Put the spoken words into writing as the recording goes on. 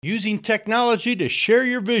Using technology to share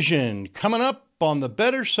your vision. Coming up on the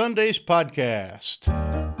Better Sundays podcast.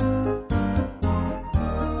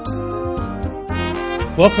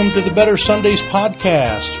 Welcome to the Better Sundays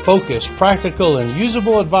podcast. Focused, practical, and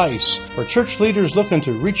usable advice for church leaders looking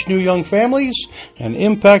to reach new young families and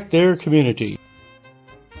impact their community.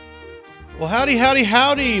 Well,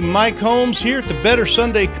 howdy. Mike Holmes here at the Better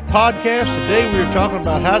Sunday podcast. Today we're talking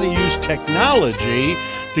about how to use technology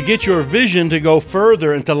to get your vision to go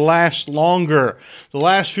further and to last longer. The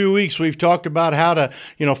last few weeks we've talked about how to,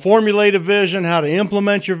 formulate a vision, how to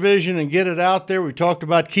implement your vision and get it out there. We talked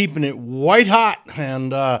about keeping it white hot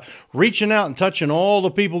and reaching out and touching all the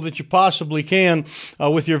people that you possibly can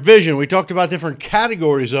with your vision. We talked about different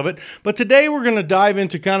categories of it, but today we're going to dive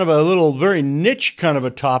into kind of a little very niche kind of a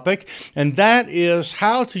topic, and that is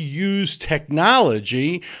how to use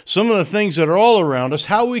technology, some of the things that are all around us,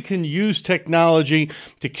 how we can use technology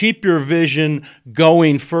to keep your vision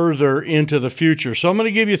going further into the future. So I'm going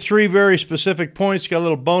to give you three very specific points, got a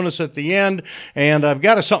little bonus at the end, and I've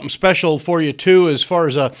got something special for you too as far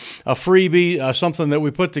as a freebie, something that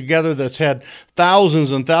we put together that's had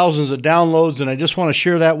thousands and thousands of downloads, and I just want to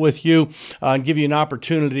share that with you and give you an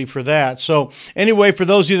opportunity for that. So anyway, for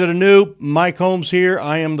those of you that are new, Mike Holmes here.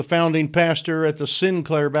 I am the founding pastor at the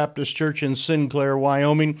Sinclair Baptist Church in Sinclair,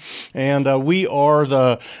 Wyoming, and we are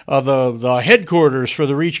the headquarters for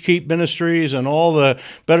the Reach Keep Ministries and all the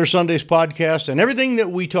Better Sundays podcasts, and everything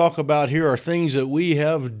that we talk about here are things that we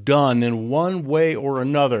have done in one way or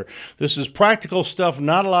another. This is practical stuff,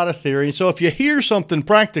 not a lot of theory. So if you hear something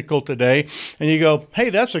practical today and you go, hey,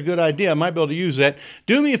 that's a good idea, I might be able to use that,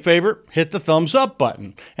 do me a favor, hit the thumbs up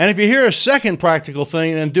button. And if you hear a second practical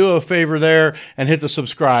thing, then do a favor there and hit the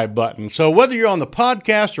subscribe button. So whether you're on the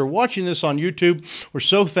podcast or watching this on YouTube, we're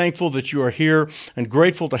so thankful that you are here and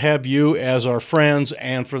grateful to have you as our friends.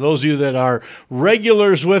 And for those of you that are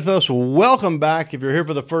regulars with us, welcome back. If you're here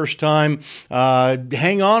for the first time,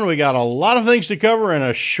 hang on. We got a lot of things to cover in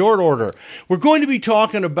a short order. We're going to be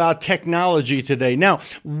talking about technology today. Now,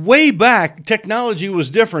 way back, technology was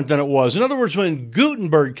different than it was. In other words, when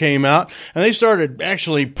Gutenberg came out and they started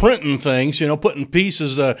actually printing things, putting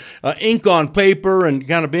pieces of ink on paper and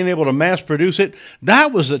kind of being able to mass produce it,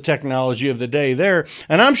 that was the technology of the day there.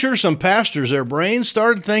 And I'm sure some pastors, their brains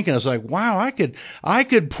started thinking, it's like, wow, I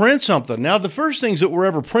could print something. Now, the first things that were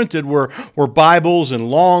ever printed were Bibles and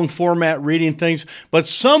long format reading things, but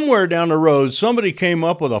somewhere down the road, somebody came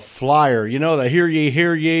up with a flyer, the hear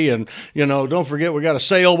ye, and, don't forget, we got a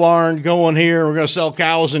sale barn going here, we're going to sell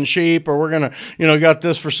cows and sheep, or we're going to, got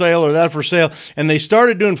this for sale or that for sale, and they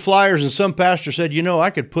started doing flyers, and some pastor said, I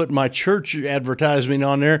could put my church advertisement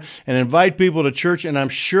on there and invite people to church, and I'm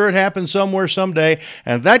sure it happened somewhere someday,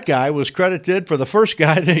 and that guy was credited for the first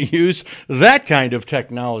guy that used that kind of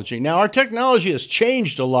technology. Now, our technology has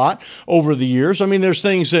changed a lot over the years. I mean, there's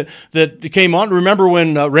things that came on. Remember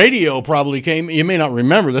when radio probably came? You may not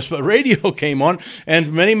remember this, but radio came on,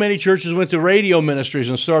 and many churches went to radio ministries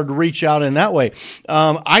and started to reach out in that way.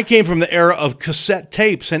 I came from the era of cassette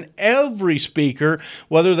tapes, and every speaker,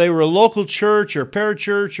 whether they were a local church or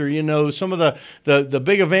parachurch or, some of the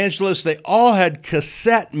big evangelists, they all had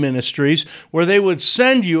cassette ministries where they would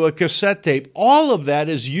send you a cassette tape. All of that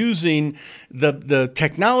is using the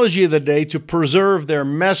technology of the day to preserve their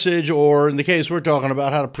message, or in the case we're talking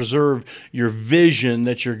about, how to preserve your vision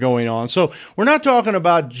that you're going on. So we're not talking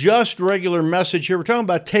about just regular message here. We're talking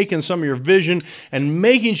about taking some of your vision and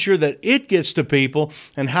making sure that it gets to people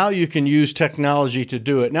and how you can use technology to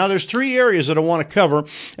do it. Now, there's three areas that I want to cover,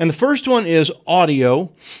 and the first one is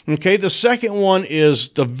audio. Okay, the second one is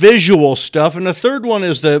the visual stuff, and the third one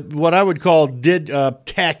is what I would call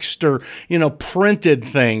text or printed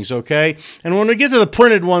things. Okay. And when we get to the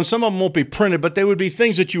printed ones, some of them won't be printed, but they would be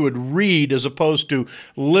things that you would read as opposed to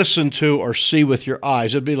listen to or see with your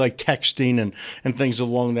eyes. It'd be like texting and things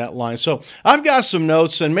along that line. So I've got some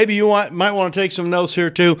notes, and maybe you might want to take some notes here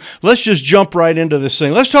too. Let's just jump right into this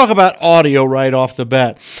thing. Let's talk about audio right off the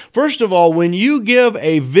bat. First of all, when you give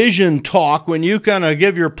a vision talk, when you kind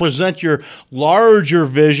of present your larger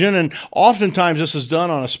vision, and oftentimes this is done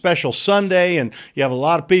on a special Sunday, and you have a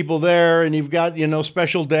lot of people there, and you've got,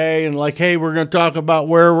 special day, and like, hey, we're going to talk about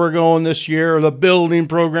where we're going this year, or the building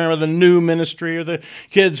program, or the new ministry, or the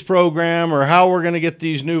kids program, or how we're going to get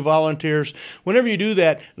these new volunteers. Whenever you do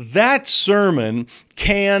that, that sermon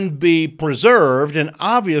can be preserved and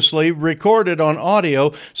obviously recorded on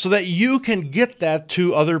audio so that you can get that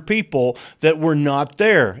to other people that were not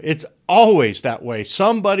there. It's always that way.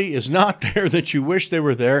 Somebody is not there that you wish they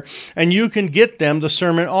were there, and you can get them the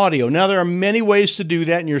sermon audio. Now, there are many ways to do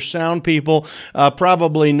that, and your sound people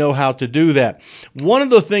probably know how to do that. One of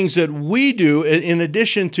the things that we do, in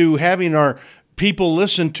addition to having our people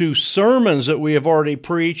listen to sermons that we have already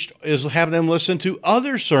preached, is have them listen to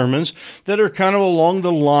other sermons that are kind of along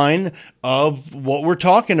the line of what we're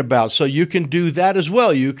talking about. So you can do that as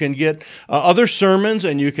well. You can get other sermons,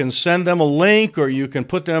 and you can send them a link, or you can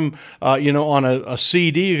put them on a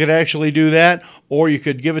CD. You could actually do that, or you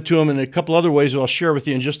could give it to them in a couple other ways that I'll share with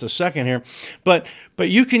you in just a second here. But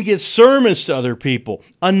you can get sermons to other people.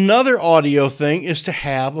 Another audio thing is to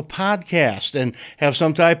have a podcast and have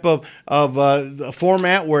some type of a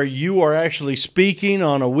format where you are actually speaking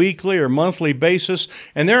on a weekly or monthly basis.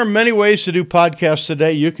 And there are many ways to do podcasts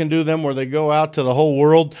today. You can do them where they go out to the whole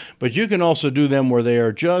world, but you can also do them where they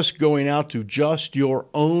are just going out to just your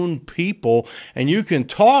own people, and you can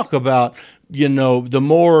talk about the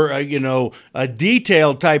more,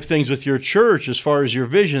 detailed type things with your church as far as your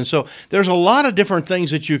vision. So there's a lot of different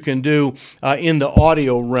things that you can do in the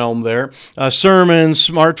audio realm there. Sermons,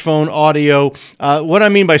 smartphone audio. What I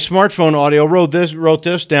mean by smartphone audio, wrote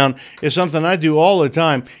this down, is something I do all the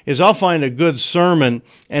time, is I'll find a good sermon,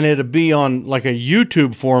 and it'll be on like a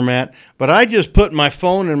YouTube format, but I just put my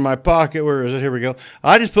phone in my pocket. Where is it? Here we go.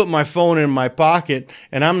 I just put my phone in my pocket,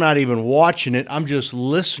 and I'm not even watching it. I'm just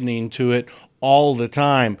listening to it all the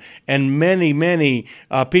time. And many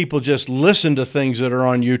people just listen to things that are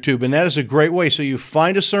on YouTube, and that is a great way. So you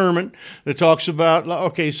find a sermon that talks about,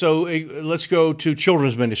 okay, so let's go to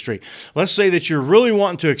children's ministry. Let's say that you're really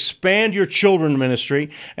wanting to expand your children's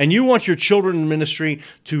ministry, and you want your children's ministry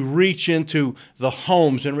to reach into the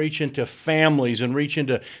homes and reach into families and reach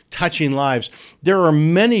into touching lives. There are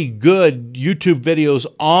many good YouTube videos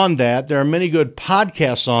on that. There are many good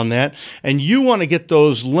podcasts on that, and you want to get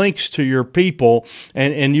those links to your people,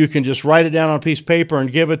 and you can just write it down on a piece of paper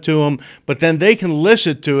and give it to them, but then they can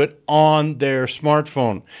listen to it on their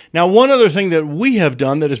smartphone. Now, one other thing that we have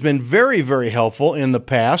done that has been very, very helpful in the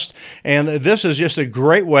past, and this is just a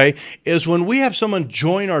great way, is when we have someone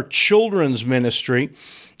join our children's ministry,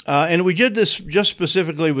 and we did this just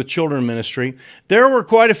specifically with children ministry, there were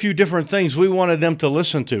quite a few different things we wanted them to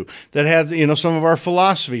listen to that had, some of our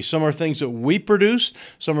philosophies. Some are things that we produced.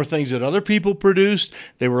 Some are things that other people produced.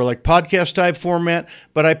 They were like podcast type format,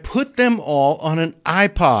 but I put them all on an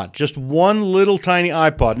iPod, just one little tiny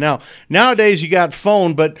iPod. Now, nowadays you got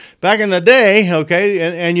phone, but back in the day, okay,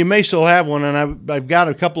 and you may still have one, and I've got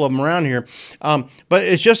a couple of them around here, but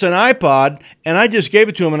it's just an iPod, and I just gave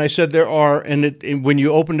it to them, and I said when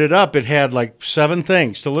you opened it up, it had like 7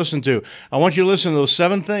 things to listen to. I want you to listen to those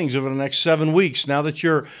 7 things over the next 7 weeks. Now that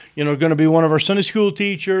you're, going to be one of our Sunday school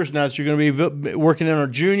teachers, now that you're going to be working in our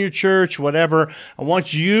junior church, whatever, I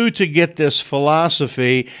want you to get this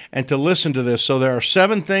philosophy and to listen to this. So there are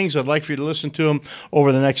 7 things. I'd like for you to listen to them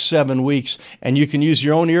over the next 7 weeks. And you can use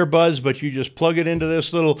your own earbuds, but you just plug it into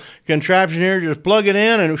this little contraption here, just plug it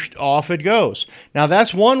in, and off it goes. Now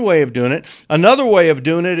that's one way of doing it. Another way of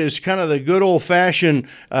doing it is kind of the good old-fashioned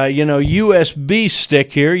USB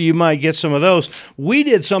stick here. You might get some of those. We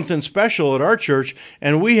did something special at our church,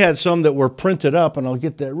 and we had some that were printed up, and I'll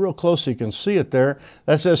get that real close so you can see it there.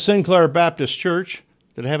 That says Sinclair Baptist Church.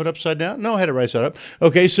 Did I have it upside down? No, I had it right side up.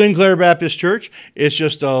 Okay, Sinclair Baptist Church. It's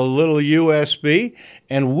just a little USB,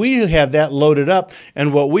 and we have that loaded up.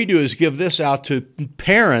 And what we do is give this out to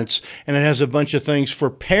parents, and it has a bunch of things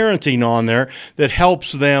for parenting on there that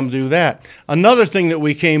helps them do that. Another thing that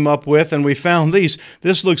we came up with, and we found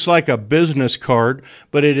this looks like a business card,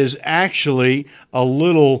 but it is actually a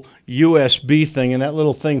little USB thing, and that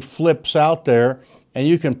little thing flips out there, and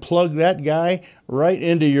you can plug that guy right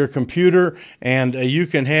into your computer, and you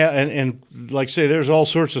can have, and like I say, there's all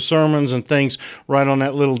sorts of sermons and things right on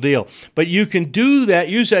that little deal. But you can do that,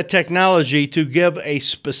 use that technology to give a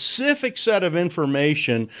specific set of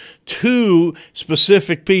information to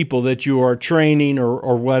specific people that you are training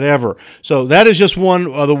or whatever. So that is just one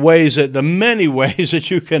of the many ways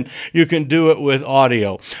that you can do it with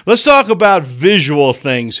audio. Let's talk about visual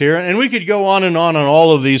things here, and we could go on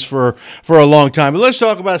all of these for a long time, but let's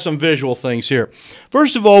talk about some visual things here.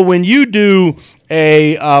 First of all, when you do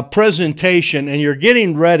a presentation and you're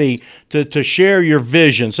getting ready to share your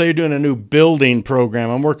vision, say you're doing a new building program.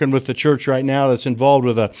 I'm working with the church right now that's involved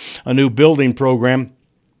with a new building program.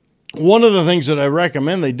 one of the things that I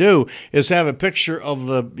recommend they do is have a picture of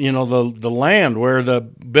the land where the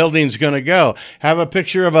building's going to go. Have a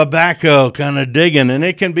picture of a backhoe kind of digging, and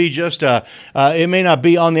it can be just it may not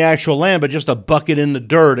be on the actual land, but just a bucket in the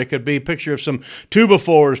dirt. It could be a picture of some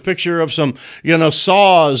 2x4s, picture of some,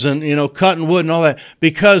 saws and, cutting wood and all that.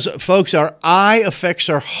 Because, folks, our eye affects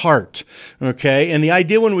our heart, okay? And the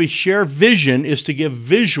idea when we share vision is to give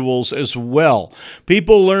visuals as well.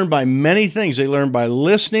 People learn by many things. They learn by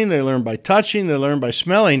listening, they learn by touching, they learn by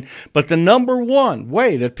smelling, but the number one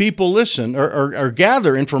way that people listen or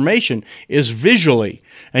gather information is visually.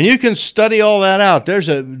 And you can study all that out. There's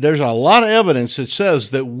a lot of evidence that says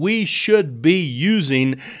that we should be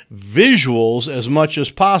using visuals as much as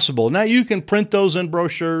possible. Now, you can print those in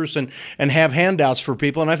brochures and have handouts for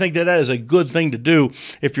people, and I think that is a good thing to do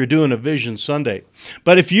if you're doing a Vision Sunday.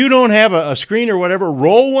 But if you don't have a screen or whatever,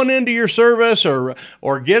 roll one into your service or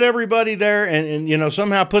get everybody there and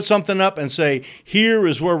somehow put something up and say, here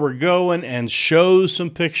is where we're going, and show some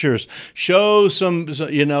pictures. Show some,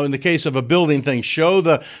 in the case of a building thing, show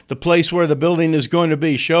the place where the building is going to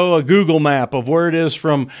be. Show a Google map of where it is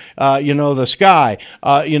from, the sky.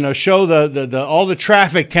 Show the all the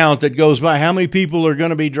traffic count that goes by. How many people are going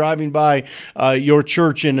to be driving by your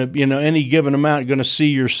church in any given amount, going to see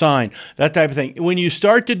your sign, that type of thing. When you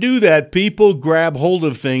start to do that, people grab hold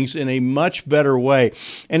of things in a much better way.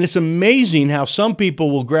 And it's amazing how some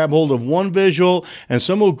people will grab hold of one visual and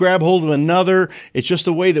some will grab hold of another. It's just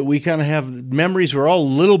the way that we kind of have memories. We're all a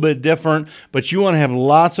little bit different, but you want to have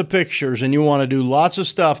lots of pictures and you want to do lots of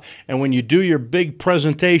stuff. And when you do your big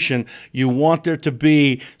presentation, you want there to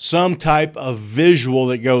be some type of visual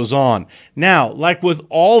that goes on. Now, like with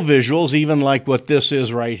all visuals, even like what this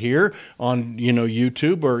is right here on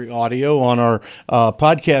YouTube or audio on our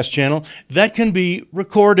podcast channel, that can be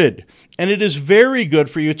recorded. And it is very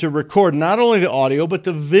good for you to record not only the audio, but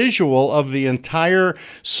the visual of the entire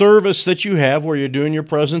service that you have where you're doing your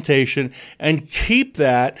presentation, and keep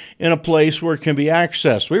that in a place where it can be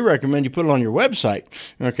accessed. We recommend you put it on your website.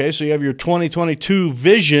 Okay, so you have your 2022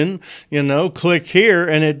 vision, click here,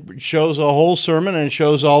 and it shows a whole sermon and it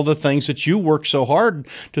shows all the things that you work so hard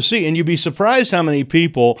to see. And you'd be surprised how many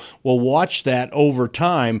people will watch that over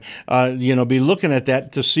time, be looking at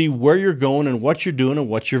that to see where you're going and what you're doing and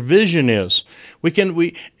what your vision is.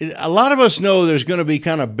 A lot of us know there's going to be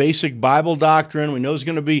kind of basic Bible doctrine. We know there's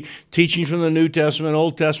going to be teaching from the New Testament,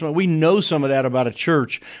 Old Testament. We know some of that about a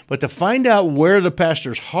church, but to find out where the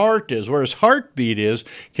pastor's heart is, where his heartbeat is,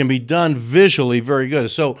 can be done visually very good.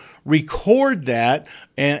 So record that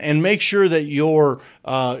and make sure that your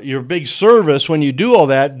big service, when you do all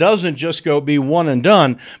that, doesn't just be one and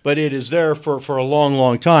done, but it is there for a long,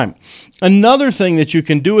 long time. Another thing that you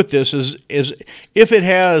can do with this is if it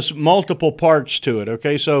has multiple parts to it,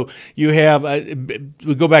 okay? So you have,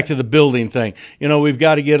 we go back to the building thing. We've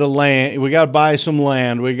got to get we got to buy some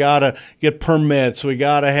land, we got to get permits, we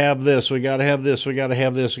got to have this, we got to have this, we got to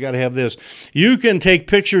have this, we got to have this. You can take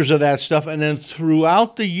pictures of that stuff, and then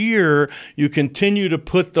throughout the year, you continue to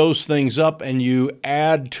put those things up and you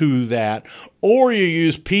add to that. Or you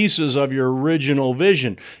use pieces of your original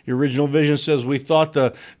vision. Your original vision says we thought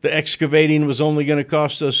the excavating was only going to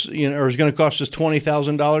cost us, or was going to cost us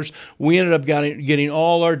 $20,000. We ended up getting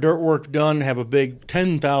all our dirt work done, have a big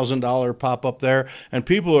 $10,000 pop up there, and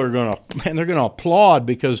people are they're going to applaud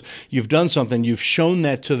because you've done something. You've shown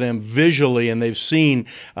that to them visually, and they've seen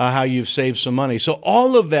how you've saved some money. So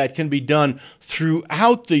all of that can be done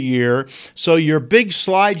throughout the year. So your big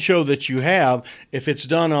slideshow that you have, if it's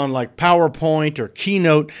done on like PowerPoint or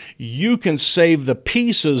Keynote, you can save the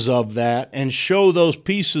pieces of that and show those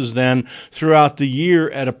pieces then throughout the year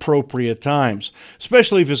at appropriate times,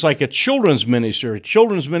 especially if it's like a children's ministry.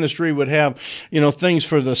 Children's ministry would have, things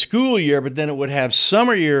for the school year, but then it would have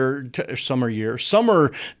summer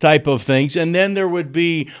type of things. And then there would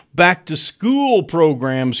be back to school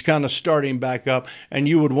programs kind of starting back up, and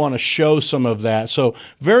you would want to show some of that. So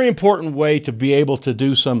very important way to be able to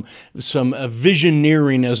do some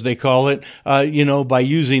visioneering, as they call it, by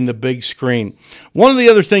using the big screen. One of the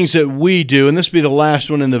other things that we do, and this will be the last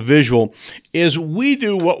one in the visual, is we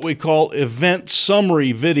do what we call event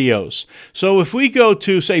summary videos. So if we go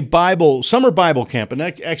to, say, summer Bible camp, an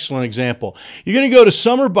excellent example. You're going to go to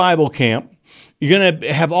summer Bible camp. You're going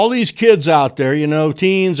to have all these kids out there,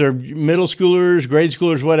 teens or middle schoolers, grade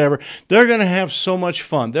schoolers, whatever. They're going to have so much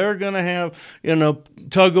fun. They're going to have,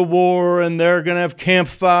 tug of war, and they're going to have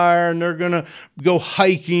campfire, and they're going to go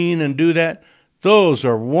hiking and do that. Those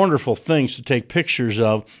are wonderful things to take pictures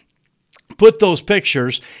of. Put those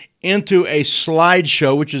pictures into a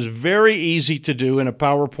slideshow, which is very easy to do in a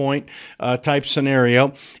PowerPoint type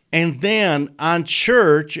scenario, And then at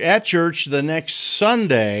church the next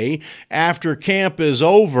Sunday after camp is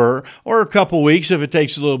over, or a couple weeks if it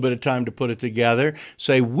takes a little bit of time to put it together,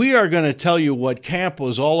 say, we are going to tell you what camp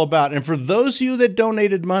was all about. And for those of you that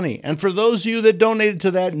donated money, and for those of you that donated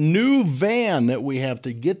to that new van that we have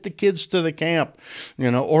to get the kids to the camp,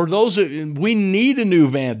 or we need a new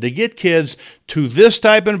van to get kids to this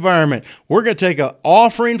type of environment. We're going to take an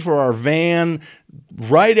offering for our van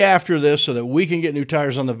right after this so that we can get new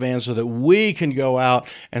tires on the van so that we can go out.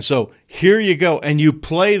 And so here you go. And you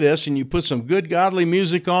play this and you put some good godly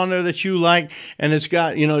music on there that you like. And it's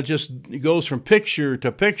got, it just goes from picture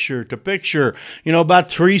to picture to picture, about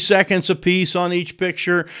 3 seconds a piece on each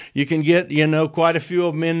picture. You can get, quite a few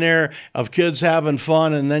of them in there of kids having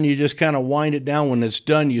fun. And then you just kind of wind it down. When it's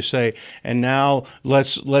done, you say, and now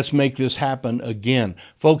let's make this happen again.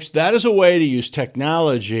 Folks, that is a way to use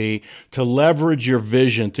technology to leverage your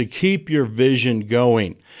vision, to keep your vision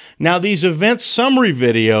going. Now, these event summary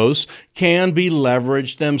videos can be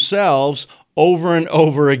leveraged themselves over and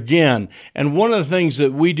over again. And one of the things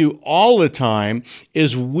that we do all the time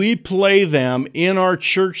is we play them in our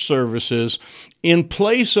church services in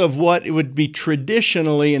place of what it would be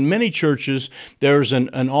traditionally in many churches. There's an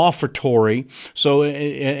offertory. So,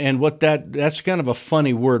 and that's kind of a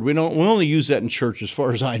funny word. We only use that in church as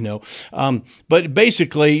far as I know. But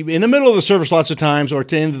basically, in the middle of the service, lots of times, or at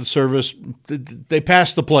the end of the service, they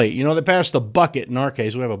pass the plate. They pass the bucket. In our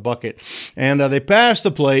case, we have a bucket. And they pass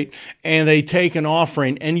the plate and they take an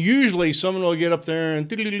offering. And usually someone will get up there and,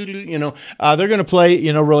 they're going to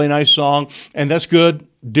play, really nice song. And that's good.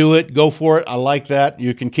 Do it. Go for it. I like that.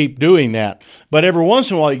 You can keep doing that. But every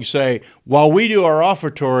once in a while, you can say, while we do our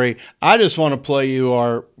offertory, I just want to play you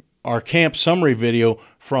our camp summary video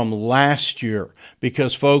from last year.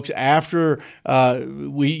 Because, folks, after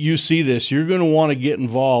you see this, you're going to want to get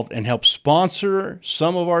involved and help sponsor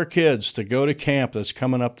some of our kids to go to camp that's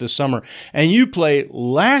coming up this summer. And you play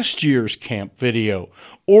last year's camp video,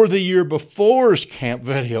 or the year before's camp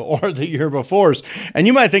video, or the year before's. And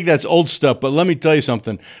you might think that's old stuff, but let me tell you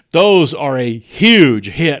something. Those are a huge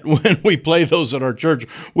hit when we play those at our church.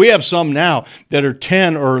 We have some now that are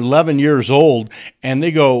 10 or 11 years old, and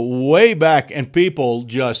they go way back, and people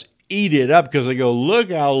just eat it up because they go, look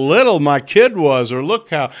how little my kid was, or look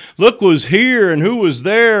who's here and who was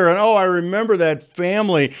there, and I remember that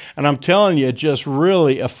family. And I'm telling you, it just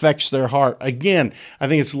really affects their heart. Again, I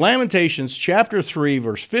think it's Lamentations chapter 3,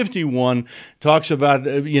 verse 51, talks about,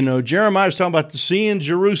 Jeremiah's talking about the sea in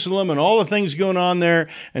Jerusalem and all the things going on there.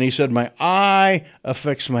 And he said, my eye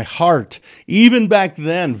affects my heart. Even back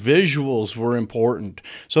then, visuals were important.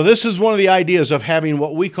 So this is one of the ideas of having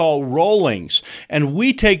what we call rollings. And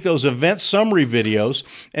we take those event summary videos,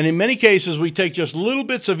 and in many cases, we take just little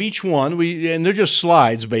bits of each one, and they're just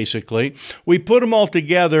slides, basically. We put them all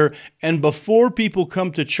together, and before people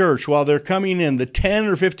come to church, while they're coming in, the 10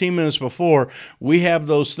 or 15 minutes before, we have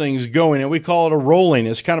those things going, and we call it a rolling.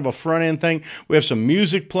 It's kind of a front-end thing. We have some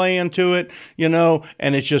music playing to it,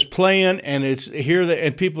 and it's just playing, and it's here,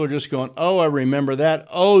 and people are just going, oh, I remember that.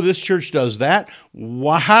 Oh, this church does that.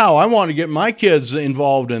 Wow, I want to get my kids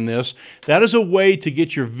involved in this. That is a way to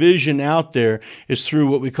get your vision out there, is through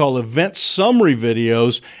what we call event summary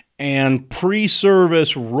videos and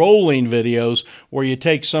pre-service rolling videos, where you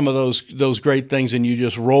take some of those great things and you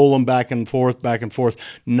just roll them back and forth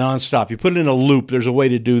nonstop. You put it in a loop. There's a way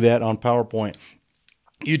to do that on PowerPoint.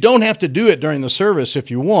 You don't have to do it during the service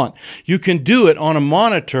if you want. You can do it on a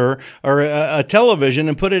monitor or a television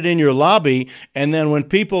and put it in your lobby, and then when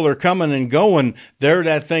people are coming and going, there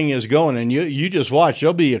that thing is going, and you just watch.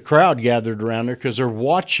 There'll be a crowd gathered around there because they're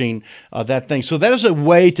watching that thing. So that is a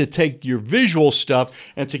way to take your visual stuff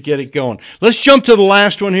and to get it going. Let's jump to the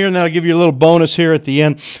last one here, and then I'll give you a little bonus here at the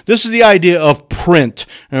end. This is the idea of print,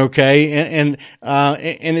 okay? And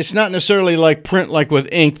it's not necessarily like print like with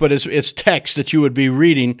ink, but it's text that you would be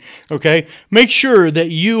reading. Okay, make sure that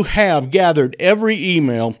you have gathered every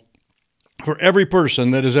email for every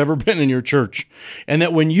person that has ever been in your church, and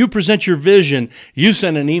that when you present your vision, you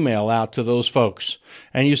send an email out to those folks,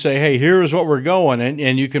 and you say, hey, here is what we're going,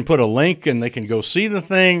 and you can put a link, and they can go see the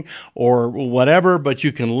thing or whatever, but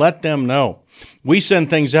you can let them know. We send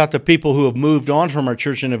things out to people who have moved on from our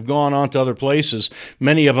church and have gone on to other places.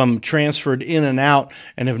 Many of them transferred in and out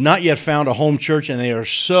and have not yet found a home church, and they are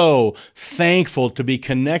so thankful to be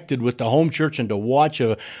connected with the home church and to watch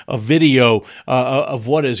a video of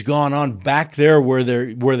what has gone on back there where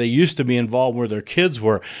they used to be involved, where their kids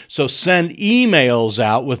were. So send emails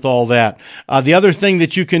out with all that. The other thing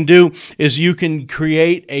that you can do is you can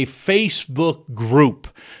create a Facebook group.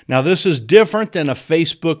 Now, this is different than a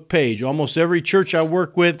Facebook page. Almost every church I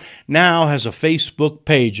work with now has a Facebook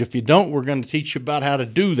page. If you don't, we're going to teach you about how to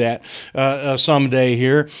do that someday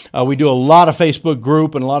here. We do a lot of Facebook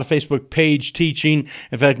group and a lot of Facebook page teaching.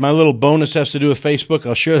 In fact, my little bonus has to do with Facebook.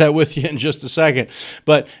 I'll share that with you in just a second.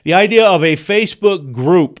 But the idea of a Facebook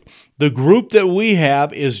group, the group that we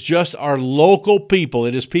have is just our local people.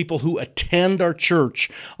 It is people who attend our church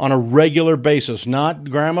on a regular basis, not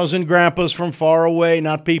grandmas and grandpas from far away,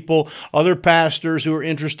 not people, other pastors who are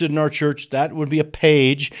interested in our church. That would be a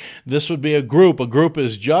page. This would be a group. A group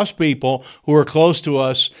is just people who are close to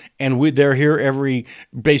us, and they're here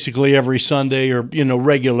basically every Sunday, or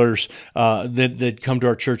regulars that come to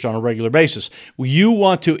our church on a regular basis. You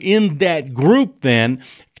want to, in that group then,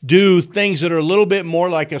 do things that are a little bit more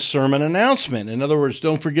like a sermon announcement. In other words,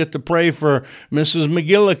 don't forget to pray for Mrs.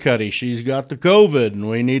 McGillicuddy. She's got the COVID, and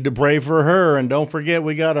we need to pray for her. And don't forget,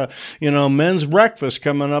 we got a men's breakfast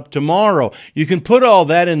coming up tomorrow. You can put all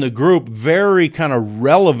that in the group, very kind of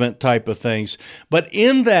relevant type of things. But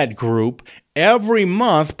in that group, every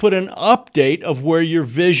month, put an update of where your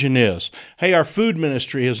vision is. Hey, our food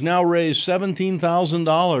ministry has now raised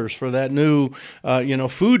 $17,000 for that new,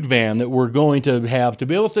 food van that we're going to have to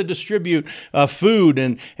be able to distribute food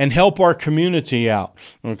and help our community out.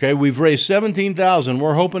 Okay, we've raised $17,000.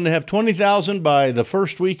 We're hoping to have $20,000 by the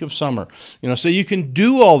first week of summer. So you can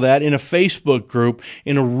do all that in a Facebook group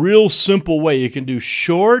in a real simple way. You can do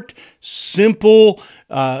short, simple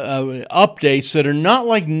updates that are not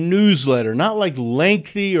like newsletter, not like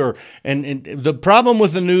lengthy, and the problem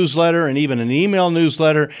with a newsletter and even an email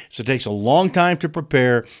newsletter is it takes a long time to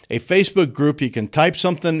prepare. A Facebook group, you can type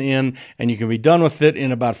something in and you can be done with it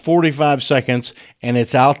in about 45 seconds, and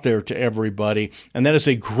it's out there to everybody. And that is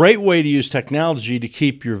a great way to use technology to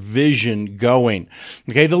keep your vision going.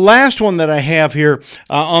 Okay, the last one that I have here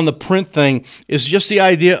on the print thing is just the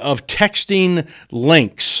idea of texting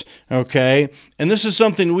links. Okay, and this is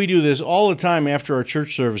something we do this all the time after our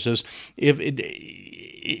church services.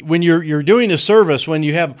 When you're doing a service, when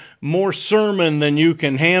you have more sermon than you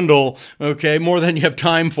can handle, okay, more than you have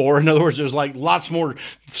time for. In other words, there's like lots more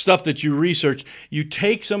stuff that you research. You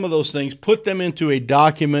take some of those things, put them into a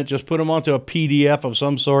document, just put them onto a PDF of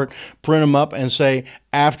some sort, print them up, and say,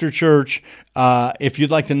 after church, if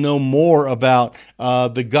you'd like to know more about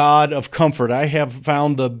the God of comfort, I have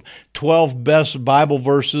found the 12 best Bible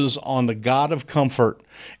verses on the God of comfort,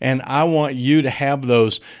 and I want you to have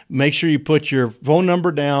those. Make sure you put your phone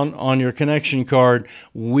number down on your connection card.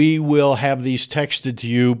 We will have these texted to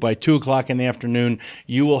you by 2 o'clock in the afternoon.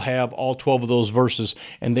 You will have all 12 of those verses,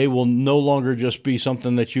 and they will no longer just be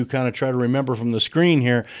something that you kind of try to remember from the screen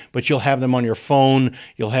here, but you'll have them on your phone,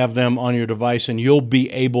 you'll have them on your device, and you'll be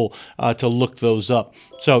able to look those up.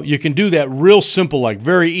 So you can do that real simple, like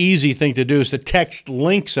very easy thing to do is to text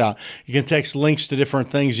links out. You can text links to different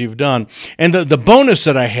things you've done. And the bonus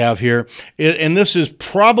that I have here, and this is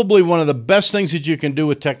probably one of the best things that you can do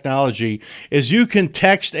with technology, is you can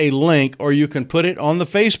text a link, or you can put it on the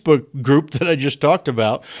Facebook group that I just talked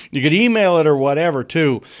about. You could email it or whatever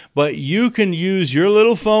too, but you can use your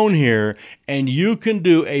little phone here and you can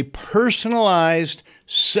do a personalized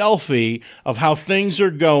selfie of how things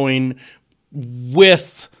are going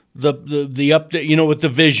with the update, with the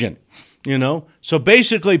vision. So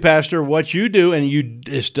basically, Pastor, what you do, and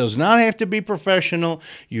this does not have to be professional.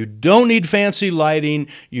 You don't need fancy lighting.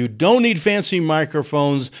 You don't need fancy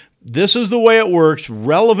microphones. This is the way it works.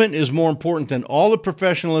 Relevant is more important than all the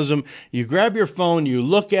professionalism. You grab your phone, you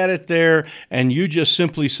look at it there, and you just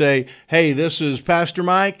simply say, hey, this is Pastor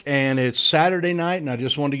Mike, and it's Saturday night, and I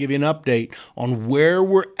just wanted to give you an update on where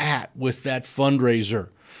we're at with that fundraiser.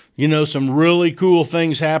 Some really cool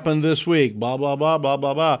things happened this week, blah, blah, blah, blah,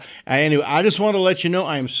 blah, blah. Anyway, I just want to let you know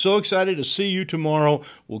I am so excited to see you tomorrow.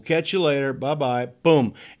 We'll catch you later. Bye-bye.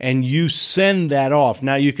 Boom. And you send that off.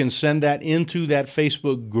 Now, you can send that into that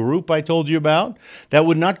Facebook group I told you about. That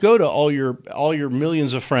would not go to all your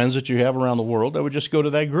millions of friends that you have around the world. That would just go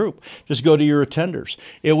to that group. Just go to your attenders.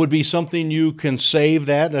 It would be something you can save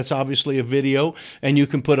that. That's obviously a video. And you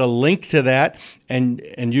can put a link to that, and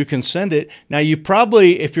you can send it. Now, you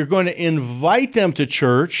probably, if you're going to invite them to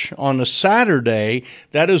church on a Saturday,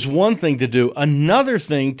 that is one thing to do. Another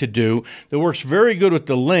thing to do that works very good with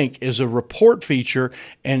the link is a report feature,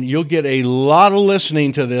 and you'll get a lot of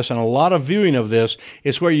listening to this and a lot of viewing of this.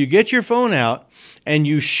 It's where you get your phone out and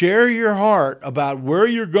you share your heart about where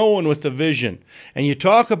you're going with the vision. And you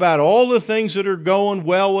talk about all the things that are going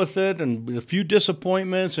well with it and a few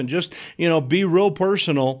disappointments, and just, be real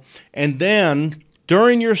personal. And then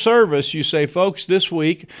during your service, you say, folks, this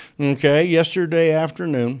week, yesterday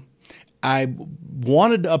afternoon, I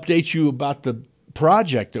wanted to update you about the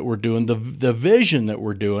project that we're doing, the vision that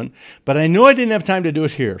we're doing, but I know I didn't have time to do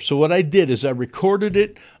it here. So what I did is I recorded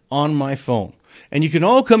it on my phone. And you can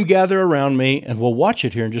all come gather around me, and we'll watch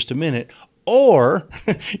it here in just a minute. Or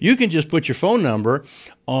you can just put your phone number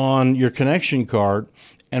on your connection card,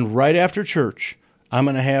 and right after church, I'm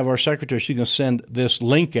going to have our secretary, she's going to send this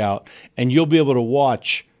link out, and you'll be able to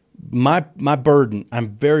watch my burden. I'm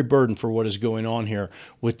very burdened for what is going on here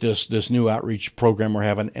with this new outreach program we're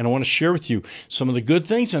having. And I want to share with you some of the good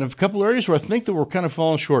things and a couple areas where I think that we're kind of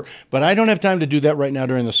falling short. But I don't have time to do that right now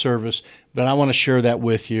during the service, but I want to share that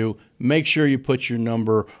with you. Make sure you put your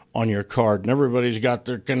number on your card. And everybody's got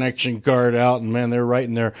their connection card out, and man, they're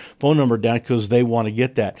writing their phone number down because they want to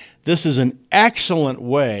get that. This is an excellent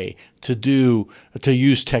way to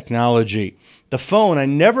use technology. The phone, I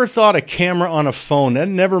never thought a camera on a phone. That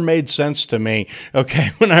never made sense to me.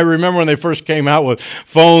 Okay, when they first came out with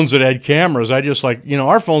phones that had cameras, I just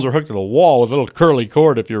our phones are hooked to the wall with a little curly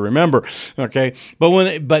cord, if you remember. Okay,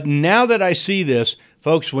 but now that I see this,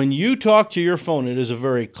 folks, when you talk to your phone, it is a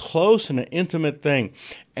very close and an intimate thing.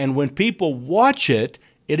 And when people watch it,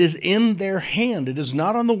 it is in their hand. It is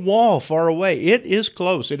not on the wall far away. It is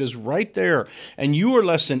close. It is right there. And you are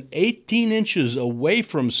less than 18 inches away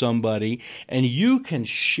from somebody, and you can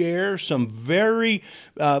share some very,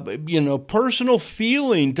 personal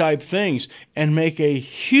feeling type things and make a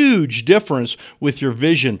huge difference with your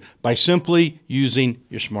vision by simply using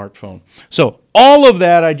your smartphone. So all of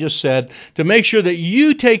that I just said to make sure that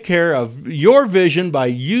you take care of your vision by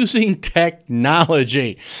using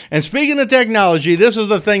technology. And speaking of technology, this is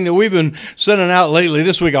the thing that we've been sending out lately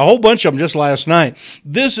this week, a whole bunch of them just last night.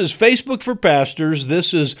 This is Facebook for Pastors.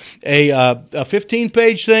 This is a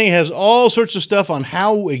 15-page thing. It has all sorts of stuff on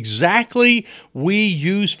how exactly we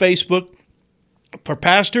use Facebook. For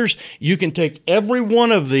pastors, you can take every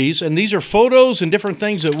one of these, and these are photos and different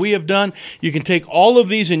things that we have done. You can take all of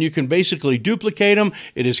these and you can basically duplicate them.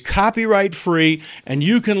 It is copyright free, and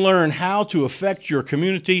you can learn how to affect your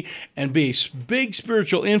community and be a big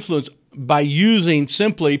spiritual influence by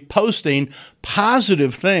simply posting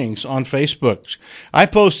positive things on Facebook. I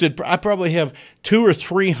probably have 200 or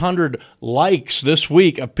 300 likes this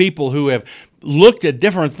week of people who have looked at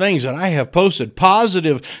different things that I have posted,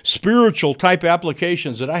 positive spiritual type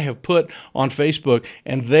applications that I have put on Facebook,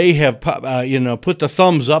 and they have put the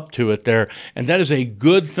thumbs up to it there, and that is a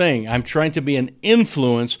good thing. I'm trying to be an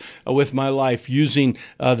influence with my life using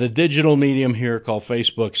the digital medium here called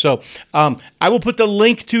Facebook. So I will put the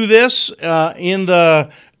link to this in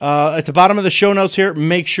the at the bottom of the show notes here.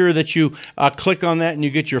 Make sure that you click on that and you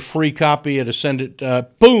get your free copy. It'll send it,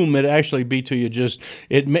 boom, it actually be to you.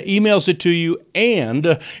 It emails it to you,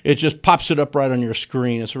 and it just pops it up right on your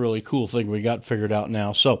screen. It's a really cool thing we got figured out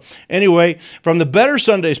now. So anyway, from the Better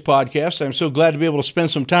Sundays podcast, I'm so glad to be able to spend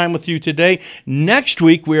some time with you today. Next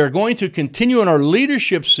week, we are going to continue in our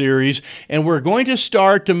leadership series, and we're going to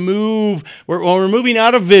start to move. We're moving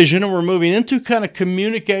out of vision, and we're moving into kind of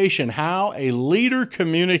communication, how a leader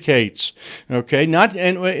communicates. Okay,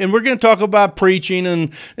 and we're going to talk about preaching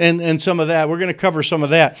and some of that. We're going to cover some of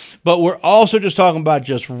that, but we're also just talking about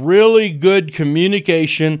just really good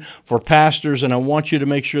communication for pastors, and I want you to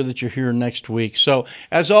make sure that you're here next week. So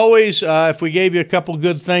as always, if we gave you a couple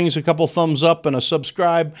good things, a couple thumbs up and a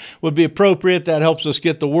subscribe would be appropriate. That helps us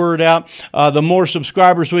get the word out. The more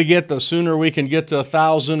subscribers we get, the sooner we can get to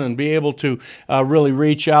 1,000 and be able to really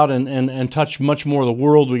reach out and touch much more of the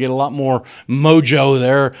world. We get a lot more mojo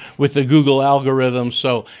there with the Google algorithm.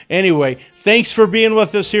 So anyway, thanks for being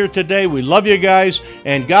with us here today. We love you guys,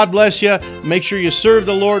 and God bless you. Make sure you serve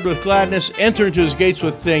the Lord with gladness, enter into His gates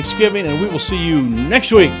with thanksgiving, and we will see you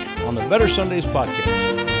next week on the Better Sundays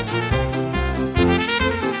podcast.